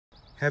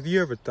Have you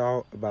ever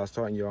thought about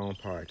starting your own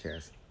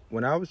podcast?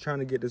 When I was trying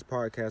to get this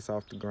podcast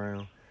off the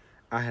ground,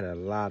 I had a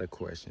lot of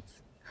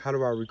questions. How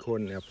do I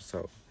record an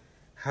episode?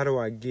 How do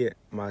I get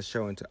my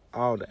show into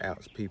all the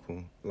apps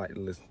people like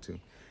to listen to?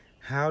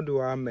 How do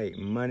I make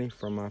money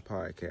from my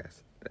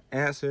podcast? The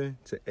answer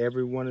to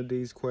every one of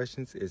these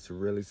questions is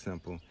really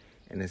simple,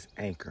 and it's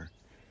Anchor.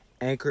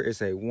 Anchor is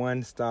a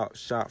one-stop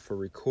shop for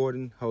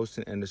recording,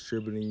 hosting, and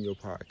distributing your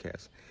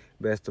podcast.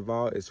 Best of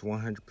all, it's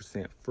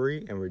 100%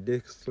 free and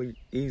ridiculously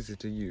easy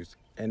to use.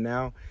 And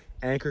now,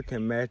 Anchor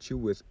can match you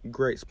with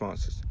great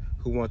sponsors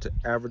who want to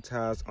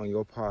advertise on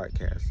your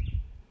podcast.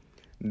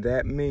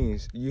 That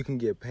means you can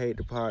get paid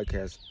to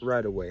podcast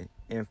right away.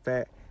 In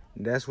fact,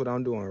 that's what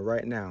I'm doing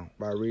right now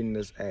by reading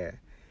this ad.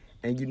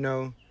 And you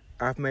know,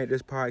 I've made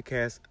this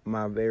podcast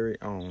my very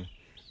own.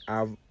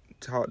 I've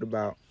talked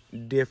about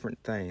different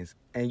things.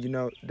 And you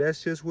know,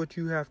 that's just what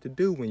you have to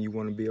do when you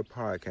want to be a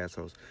podcast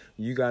host.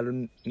 You got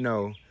to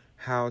know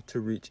how to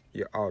reach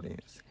your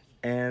audience.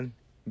 And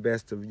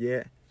best of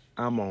yet,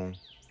 I'm on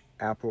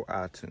Apple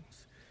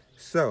iTunes.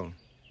 So,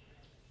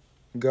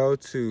 go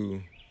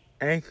to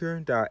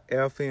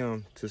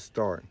anchor.fm to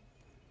start.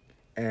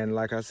 And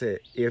like I said,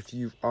 if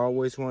you've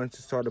always wanted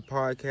to start a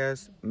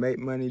podcast, make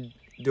money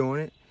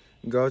doing it,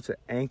 go to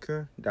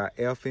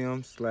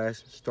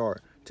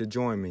anchor.fm/start to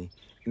join me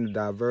in the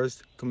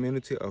diverse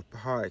community of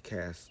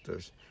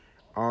podcasters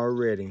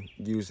already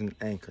using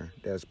Anchor.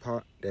 That's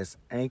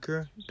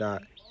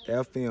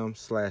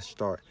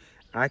anchor.fm/start.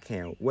 I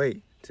can't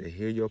wait to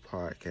hear your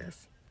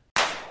podcast.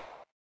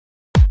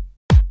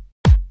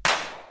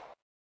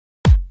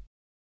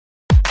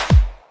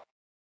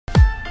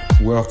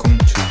 Welcome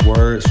to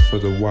Words for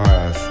the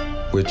Wise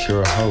with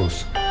your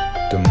host,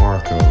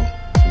 Demarco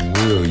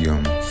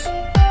Williams.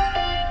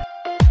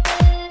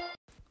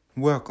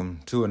 Welcome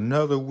to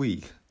another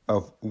week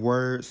of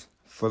Words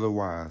for the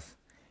Wise.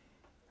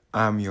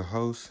 I'm your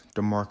host,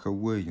 Demarco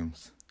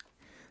Williams.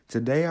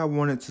 Today I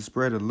wanted to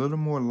spread a little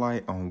more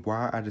light on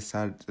why I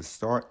decided to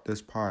start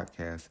this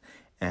podcast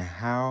and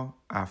how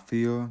I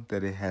feel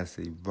that it has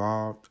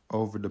evolved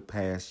over the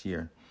past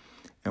year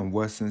and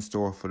what's in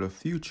store for the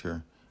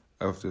future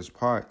of this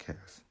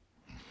podcast.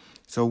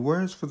 So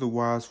Words for the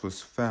Wise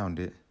was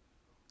founded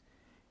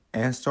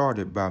and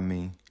started by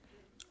me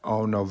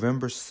on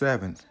November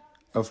 7th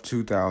of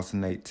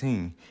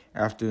 2018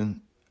 after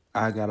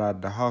I got out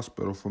of the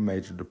hospital for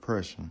major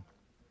depression.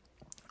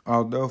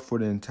 Although for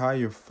the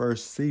entire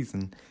first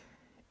season,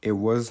 it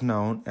was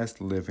known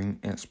as Living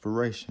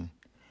Inspiration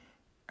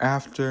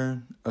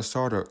after a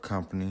startup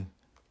company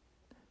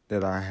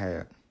that I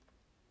had.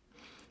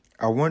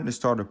 I wanted to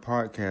start a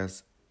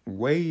podcast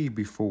way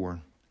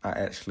before I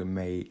actually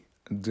made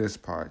this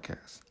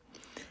podcast,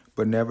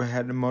 but never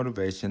had the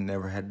motivation,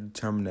 never had the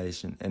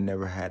determination, and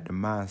never had the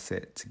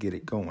mindset to get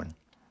it going.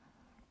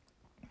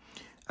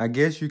 I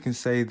guess you can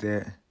say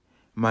that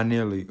my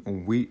nearly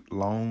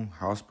week-long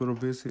hospital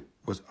visit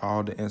was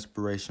all the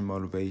inspiration,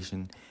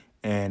 motivation,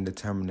 and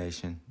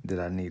determination that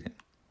I needed.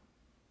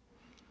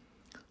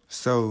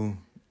 So,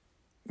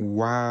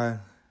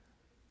 why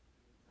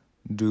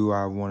do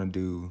I want to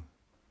do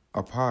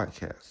a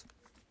podcast?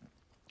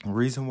 The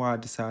reason why I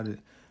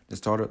decided to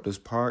start up this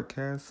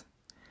podcast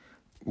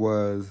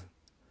was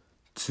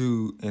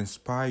to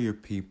inspire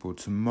people,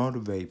 to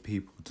motivate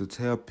people, to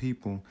tell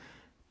people,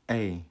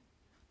 hey,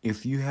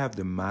 if you have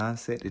the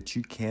mindset that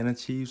you can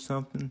achieve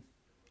something,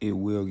 it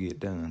will get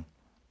done.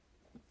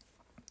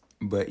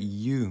 But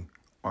you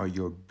are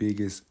your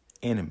biggest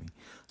enemy.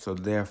 So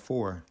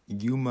therefore,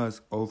 you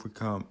must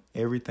overcome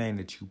everything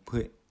that you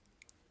put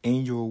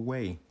in your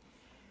way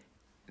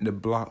to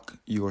block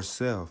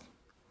yourself.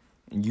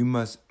 And you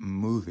must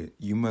move it.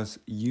 You must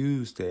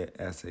use that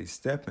as a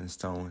stepping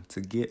stone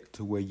to get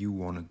to where you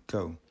want to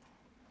go.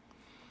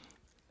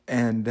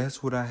 And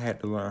that's what I had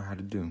to learn how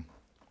to do.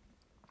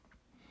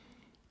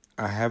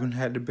 I haven't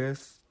had the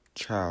best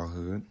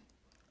childhood,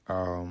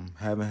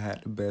 haven't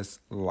had the best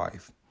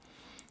life.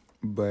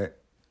 But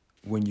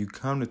when you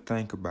come to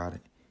think about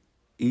it,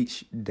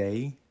 each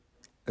day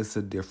is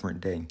a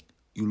different day.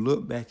 You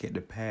look back at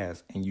the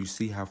past and you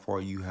see how far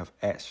you have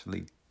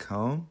actually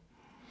come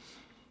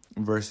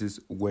versus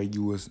where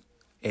you was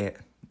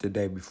at the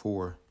day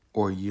before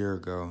or a year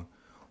ago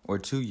or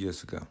 2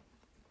 years ago.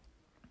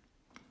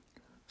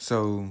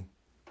 So,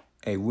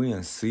 we're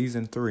in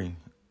season 3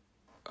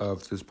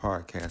 of this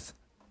podcast.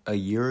 A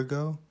year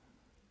ago,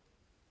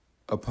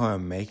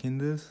 upon making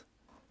this,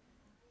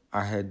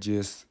 I had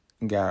just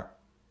got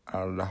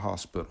out of the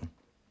hospital.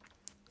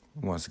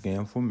 Once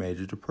again, for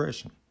major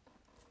depression.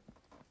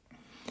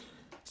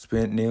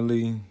 Spent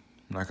nearly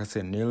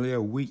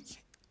a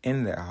week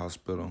in that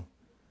hospital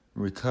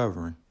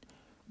recovering.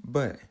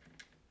 But,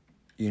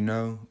 you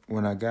know,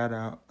 when I got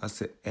out, I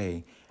said,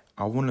 hey,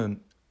 I want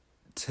to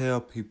tell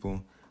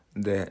people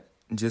that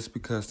just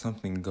because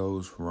something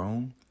goes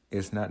wrong,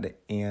 it's not the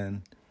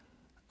end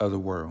of the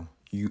world.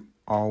 You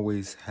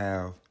always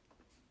have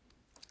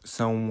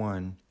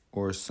someone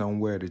or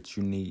somewhere that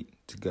you need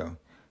to go.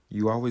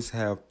 You always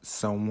have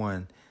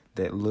someone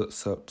that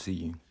looks up to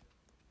you.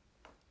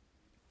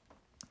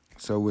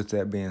 So with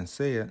that being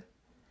said,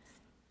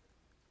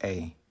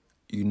 hey,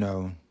 you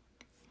know,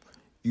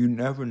 you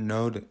never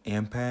know the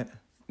impact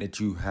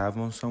that you have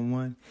on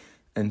someone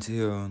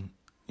until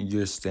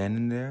you're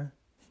standing there.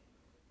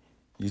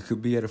 You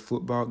could be at a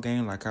football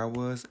game like I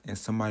was, and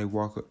somebody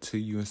walk up to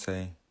you and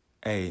say,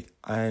 hey,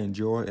 I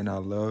enjoy and I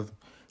love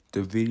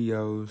the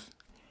videos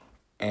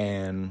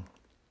and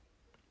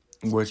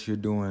what you're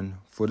doing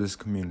for this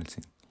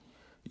community.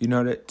 You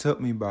know, that took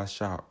me by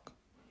shock,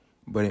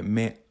 but it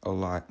meant a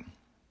lot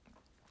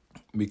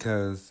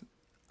because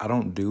I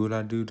don't do what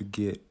I do to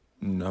get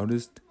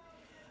noticed.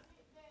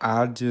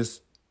 I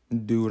just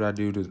do what I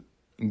do to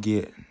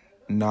get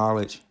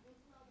knowledge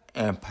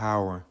and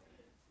power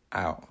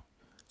out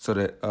so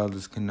that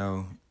others can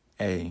know,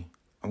 hey,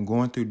 I'm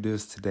going through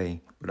this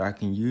today, but I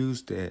can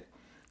use that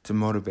to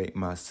motivate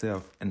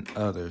myself and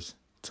others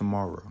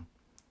tomorrow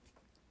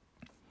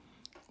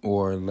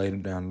or later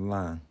down the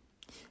line.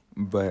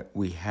 But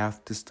we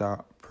have to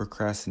stop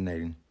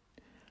procrastinating.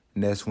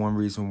 And that's one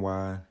reason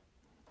why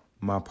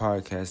my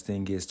podcast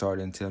didn't get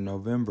started until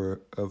November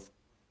of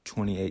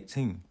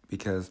 2018,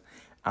 because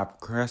I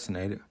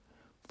procrastinated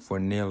for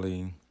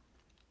nearly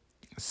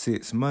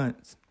 6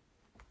 months.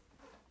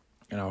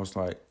 And I was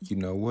like, you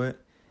know what?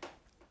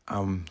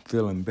 I'm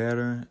feeling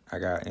better. I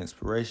got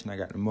inspiration. I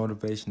got the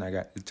motivation. I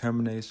got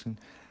determination.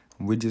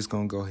 We're just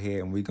going to go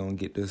ahead and we're going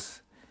to get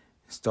this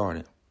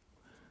started.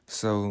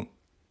 So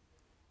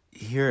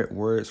here at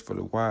Words for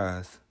the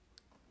Wise,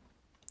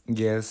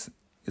 yes,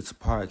 it's a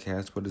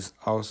podcast, but it's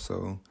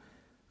also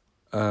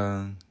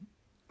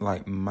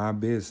like my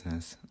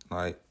business.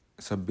 Like,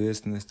 it's a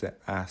business that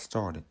I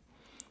started.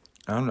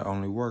 I'm the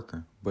only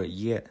worker, but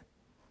yet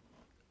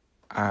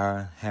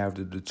I have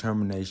the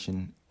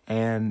determination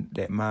and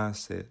that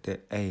mindset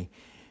that, hey,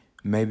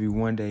 maybe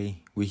one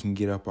day we can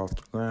get up off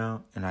the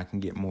ground and I can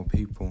get more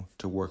people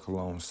to work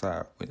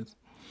alongside with.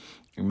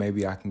 And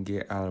maybe I can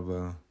get out of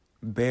a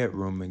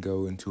bedroom and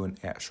go into an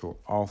actual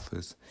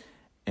office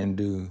and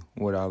do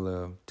what I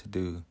love to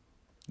do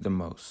the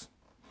most.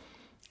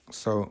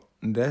 So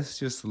that's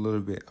just a little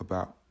bit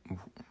about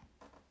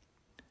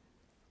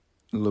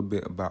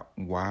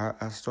why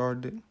I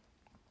started it.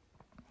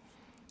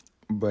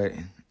 But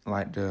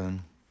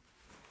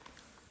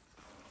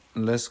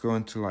let's go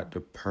into the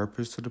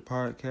purpose of the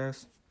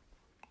podcast.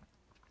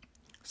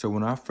 So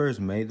when I first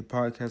made the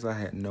podcast, I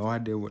had no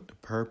idea what the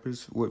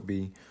purpose would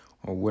be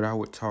or what I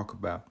would talk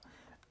about.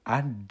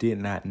 I did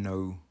not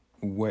know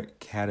what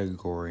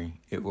category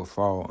it would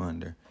fall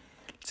under.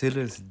 To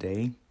this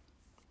day,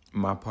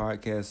 my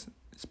podcast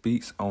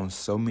speaks on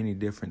so many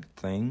different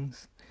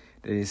things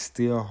that it's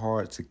still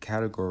hard to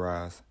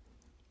categorize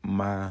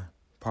my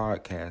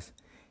podcast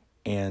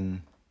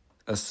in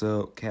a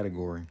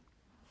subcategory.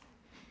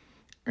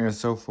 And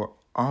so for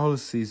all of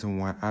season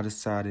 1, I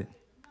decided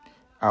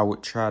I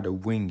would try to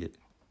wing it.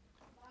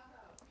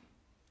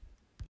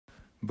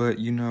 But,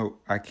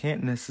 I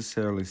can't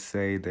necessarily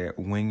say that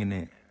winging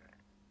it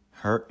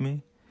hurt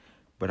me,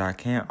 but I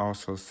can't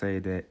also say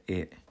that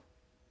it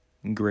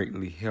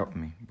greatly helped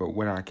me. But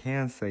what I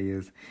can say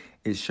is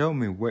it showed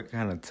me what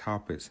kind of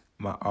topics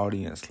my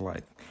audience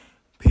like.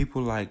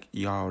 People like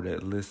y'all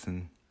that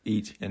listen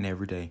each and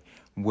every day,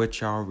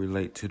 what y'all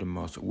relate to the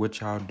most,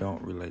 what y'all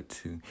don't relate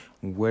to,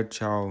 what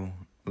y'all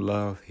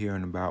love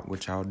hearing about,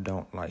 what y'all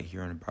don't like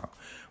hearing about.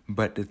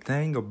 But the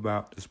thing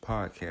about this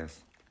podcast,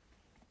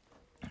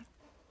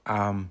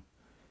 I'm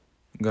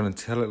going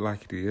to tell it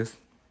like it is.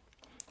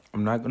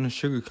 I'm not going to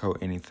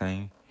sugarcoat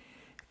anything.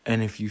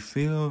 And if you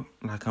feel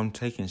like I'm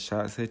taking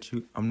shots at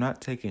you, I'm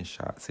not taking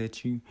shots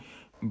at you.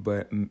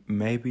 But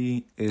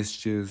maybe it's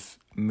just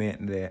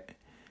meant that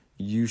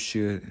you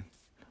should,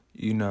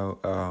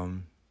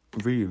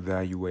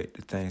 reevaluate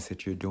the things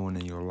that you're doing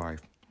in your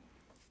life.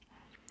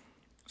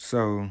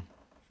 So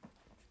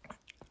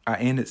I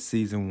ended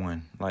season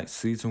 1.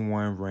 Season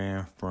 1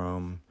 ran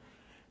from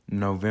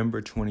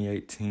November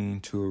 2018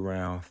 to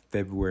around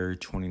February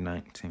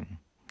 2019,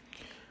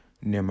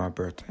 near my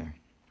birthday.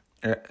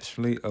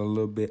 Actually, a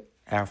little bit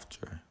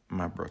after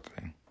my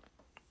birthday.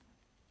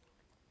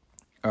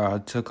 I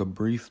took a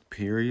brief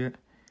period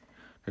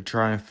to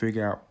try and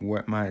figure out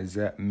what my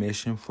exact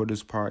mission for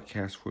this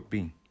podcast would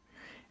be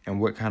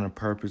and what kind of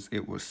purpose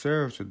it would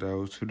serve to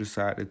those who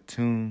decide to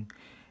tune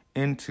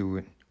into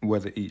it,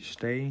 whether each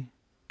day,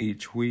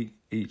 each week,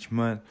 each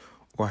month,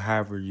 or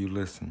however you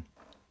listen.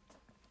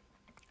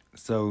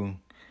 So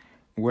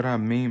what I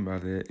mean by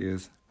that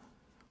is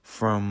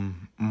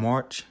from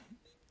March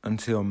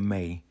until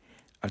May,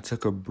 I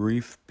took a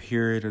brief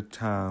period of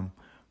time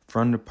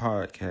from the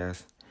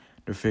podcast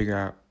to figure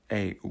out,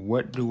 hey,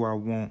 what do I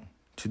want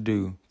to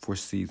do for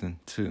season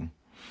 2?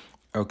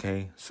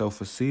 Okay, so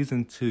for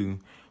season 2,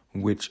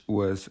 which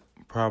was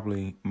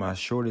probably my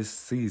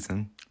shortest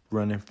season,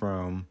 running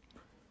from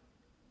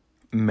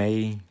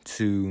May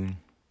to,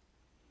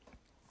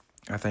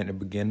 I think, the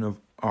beginning of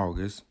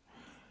August,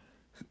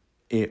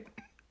 it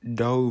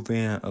dove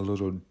in a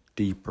little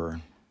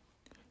deeper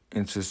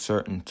into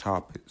certain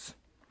topics.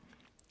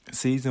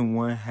 Season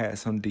 1 had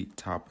some deep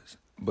topics,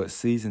 but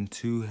season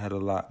 2 had a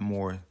lot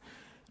more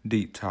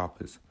deep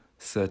topics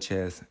such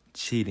as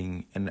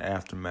cheating in the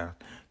aftermath,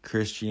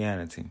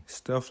 Christianity,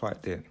 stuff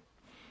like that.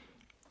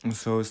 And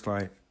so it's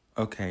like,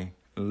 okay,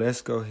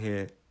 let's go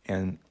ahead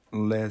and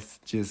let's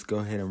just go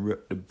ahead and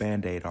rip the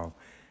Band-Aid off.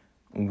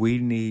 We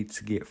need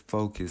to get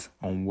focused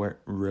on what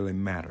really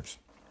matters.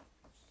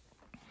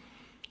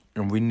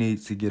 And we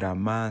need to get our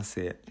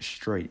mindset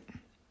straight.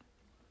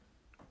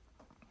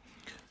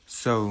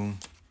 So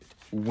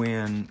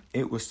when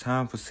it was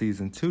time for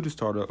season 2 to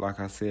start up, like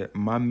I said,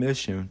 my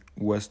mission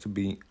was to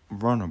be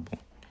vulnerable.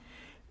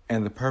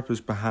 And the purpose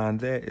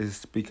behind that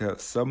is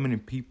because so many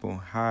people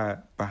hide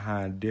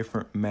behind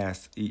different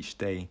masks each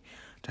day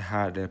to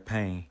hide their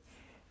pain.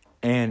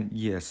 And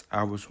yes,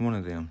 I was one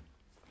of them.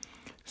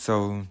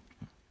 So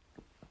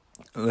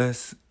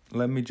let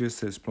me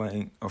just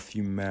explain a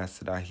few masks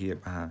that I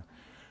hid behind.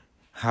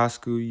 High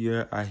school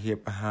year, I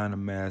hid behind a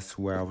mask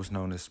where I was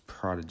known as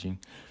Prodigy.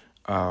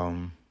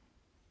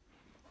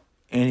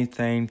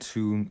 Anything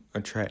to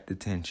attract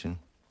attention.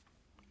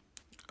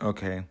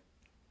 Okay.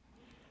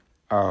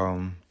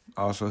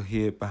 Also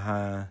hid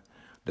behind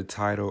the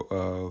title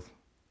of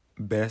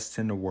Best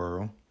in the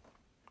World,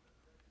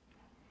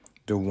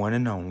 the one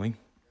and only.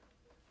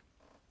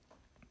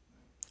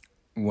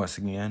 Once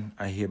again,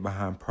 I hid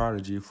behind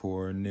Prodigy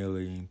for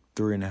nearly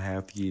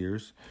 3.5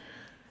 years.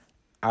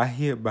 I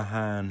hid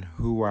behind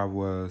who I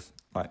was.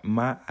 Like,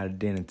 my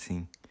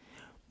identity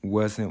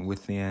wasn't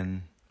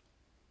within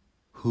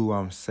who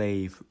I'm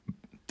saved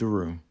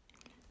through,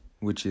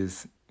 which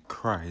is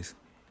Christ,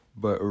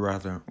 but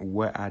rather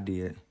what I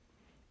did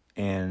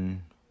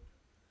and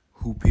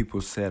who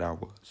people said I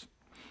was.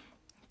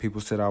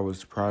 People said I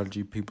was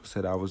Prodigy. People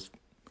said I was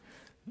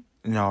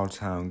an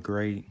all-time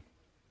great.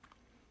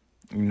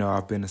 You know,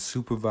 I've been a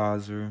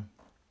supervisor.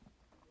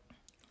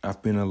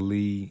 I've been a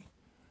lead.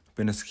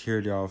 Been a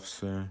security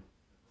officer.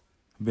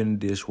 Been a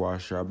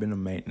dishwasher. I've been a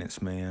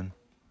maintenance man.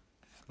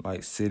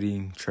 Like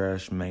city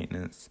trash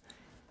maintenance.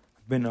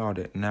 I've been all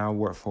that. Now I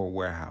work for a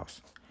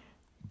warehouse.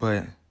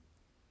 But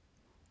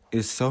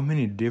it's so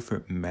many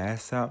different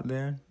masks out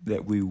there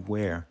that we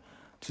wear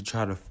to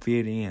try to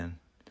fit in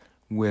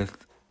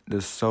with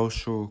the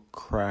social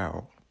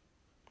crowd.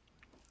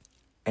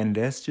 And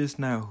that's just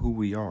not who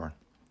we are.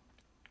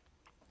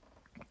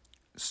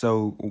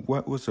 So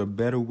what was a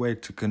better way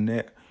to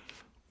connect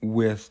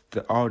with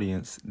the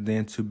audience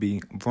than to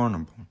be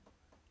vulnerable?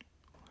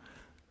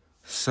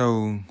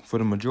 So for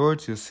the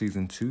majority of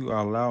season 2,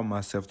 I allowed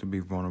myself to be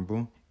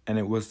vulnerable. And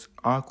it was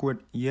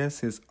awkward.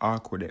 Yes, it's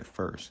awkward at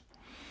first.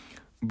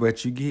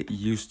 But you get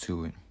used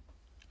to it.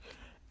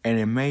 And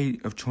in May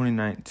of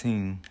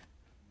 2019,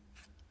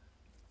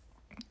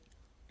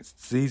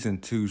 season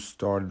 2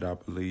 started, I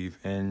believe,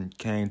 and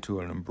came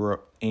to an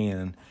abrupt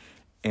end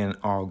in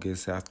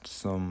August after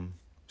some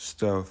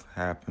stuff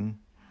happened.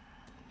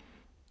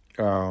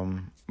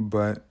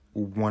 But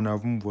one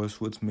of them was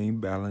with me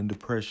battling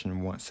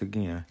depression once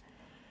again.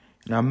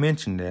 And I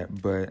mentioned that,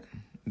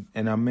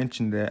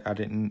 I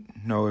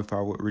didn't know if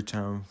I would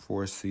return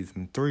for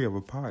season 3 of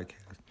a podcast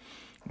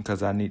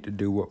because I need to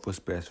do what was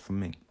best for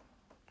me.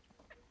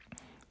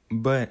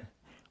 But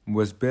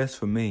what's best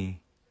for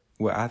me,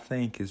 what I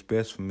think is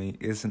best for me,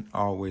 isn't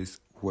always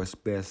what's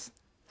best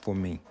for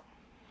me.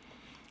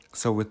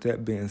 So with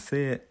that being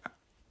said,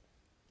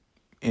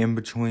 in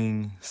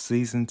between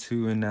season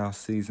 2 and now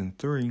season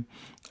 3,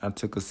 I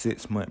took a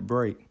 6-month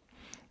break.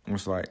 It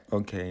was like,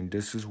 okay,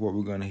 this is what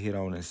we're going to hit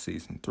on in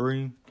season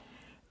 3.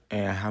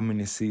 And how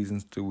many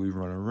seasons do we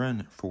want to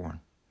run it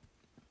for?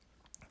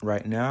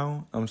 Right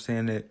now, I'm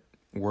saying that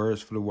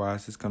Words for the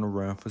Wise is going to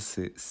run for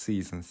 6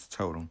 seasons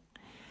total.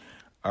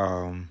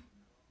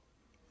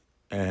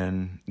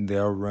 And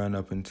they'll run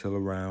up until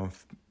around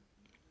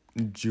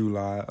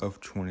July of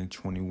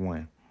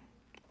 2021.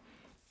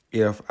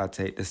 If I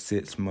take the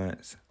 6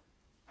 months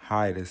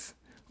hiatus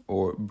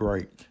or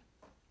break,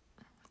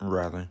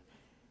 rather,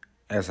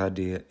 as I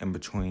did in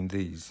between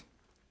these.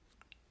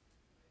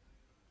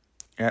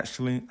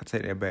 Actually, I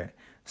take that back.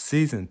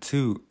 Season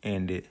 2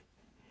 ended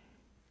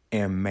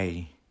in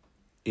May.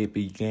 It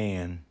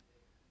began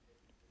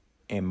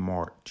in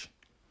March.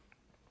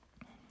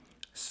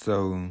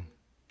 So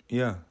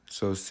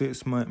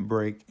 6-month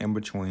break in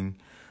between.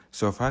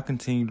 So if I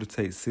continue to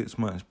take 6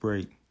 months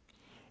break,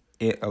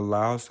 it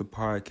allows the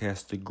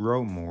podcast to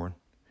grow more,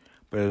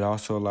 but it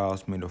also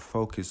allows me to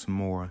focus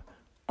more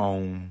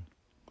on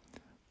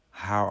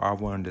how I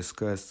want to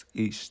discuss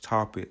each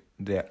topic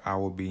that I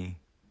will be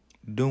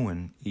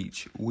doing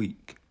each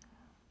week.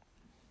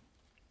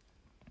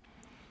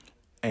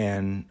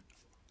 And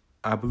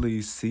I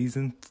believe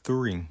season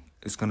 3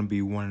 is going to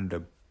be one of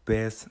the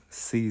best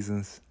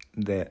seasons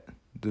that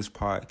this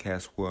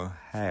podcast will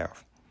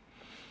have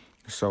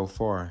so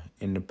far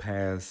in the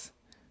past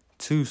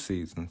 2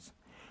 seasons,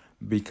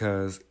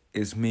 because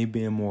it's me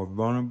being more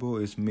vulnerable.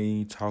 It's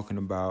me talking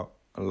about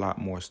a lot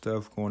more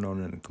stuff going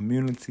on in the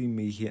community,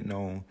 me hitting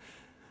on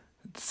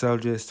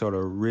subjects that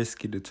are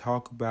risky to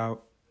talk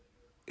about.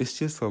 It's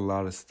just a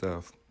lot of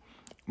stuff.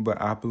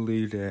 But I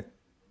believe that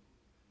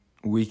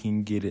we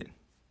can get it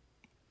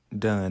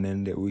done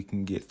and that we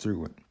can get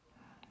through it.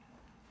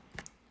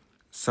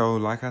 So,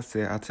 like I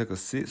said, I took a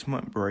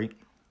 6-month break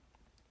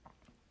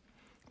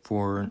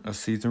for a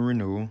season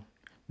renewal.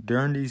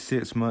 During these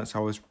 6 months, I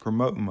was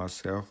promoting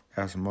myself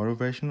as a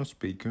motivational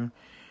speaker,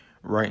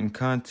 writing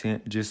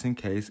content just in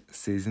case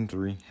season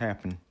 3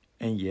 happened.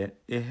 And yet,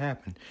 it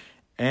happened.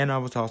 And I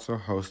was also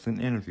hosting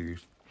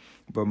interviews.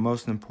 But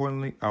most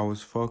importantly, I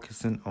was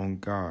focusing on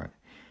God.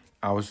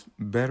 I was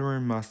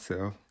bettering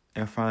myself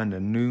and finding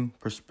a new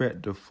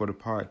perspective for the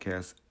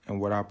podcast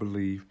and what I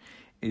believe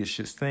it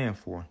should stand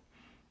for.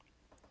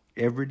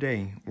 Every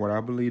day, what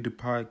I believe the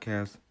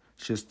podcast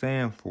should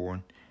stand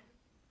for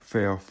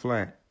fell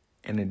flat,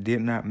 and it did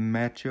not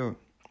match up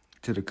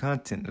to the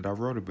content that I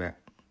wrote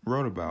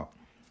about.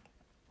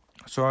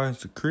 So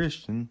as a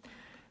Christian,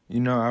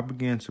 I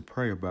began to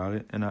pray about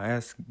it, and I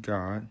asked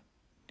God,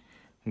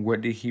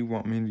 what did He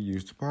want me to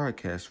use the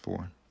podcast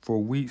for?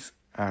 For weeks,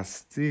 I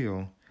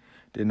still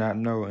did not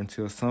know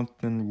until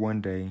something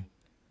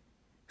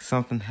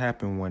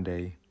happened one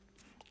day,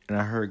 and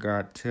I heard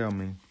God tell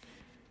me,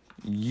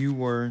 you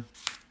were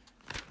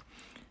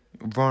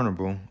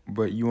vulnerable,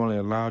 but you only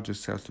allowed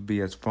yourself to be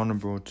as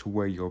vulnerable to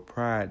where your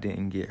pride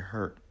didn't get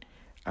hurt.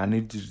 I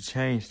need you to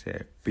change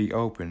that. Be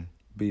open,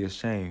 be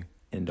ashamed,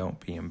 and don't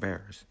be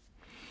embarrassed.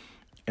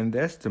 And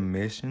that's the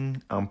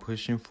mission I'm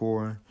pushing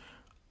for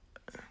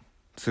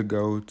to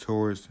go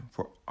towards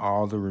for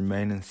all the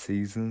remaining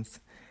seasons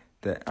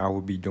that I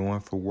will be doing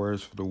for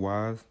Words for the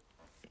Wise,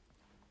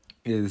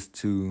 is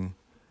to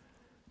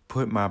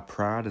put my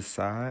pride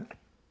aside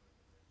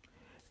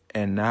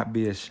and not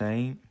be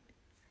ashamed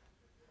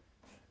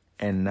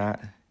and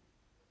not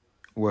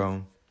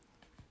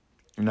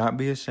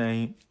be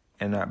ashamed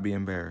and not be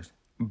embarrassed.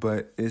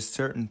 But it's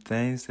certain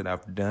things that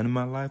I've done in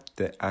my life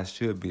that I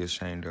should be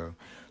ashamed of.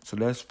 So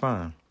that's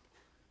fine.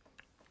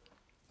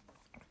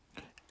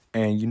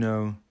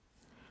 And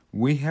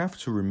we have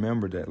to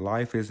remember that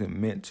life isn't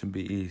meant to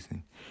be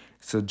easy.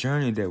 It's a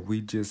journey that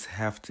we just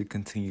have to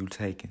continue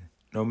taking.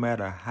 No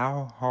matter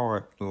how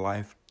hard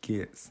life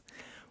gets,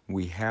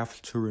 we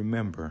have to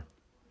remember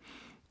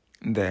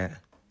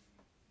that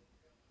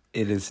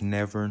it is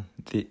never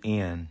the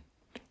end.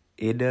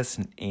 It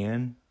doesn't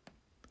end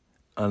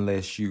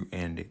unless you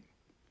end it.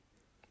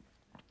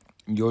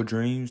 Your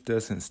dreams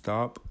doesn't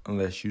stop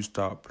unless you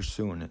stop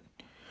pursuing it.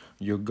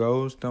 Your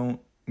goals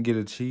don't get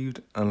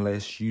achieved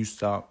unless you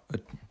stop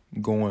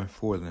going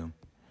for them.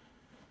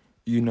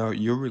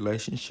 Your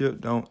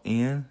relationship don't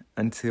end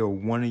until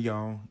one of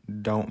y'all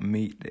don't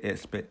meet the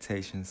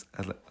expectations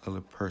of the other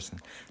person.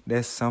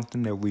 That's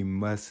something that we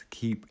must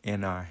keep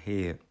in our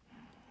head.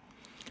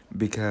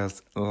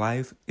 Because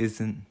life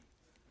isn't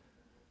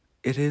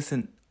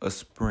a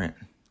sprint.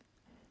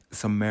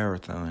 It's a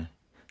marathon.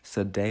 It's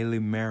a daily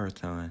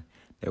marathon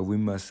that we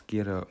must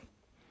get up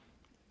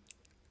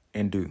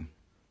and do.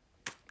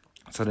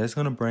 So that's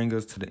going to bring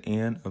us to the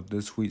end of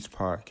this week's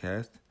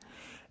podcast.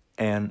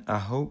 And I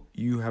hope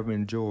you have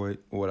enjoyed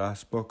what I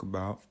spoke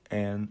about.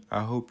 And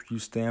I hope you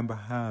stand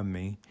behind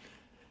me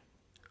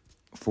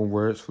for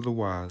Words for the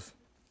Wise.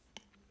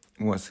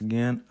 Once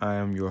again, I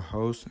am your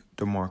host,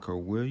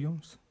 Demarco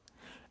Williams.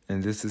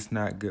 And this is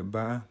not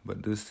goodbye,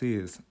 but this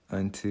is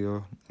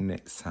until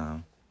next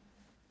time.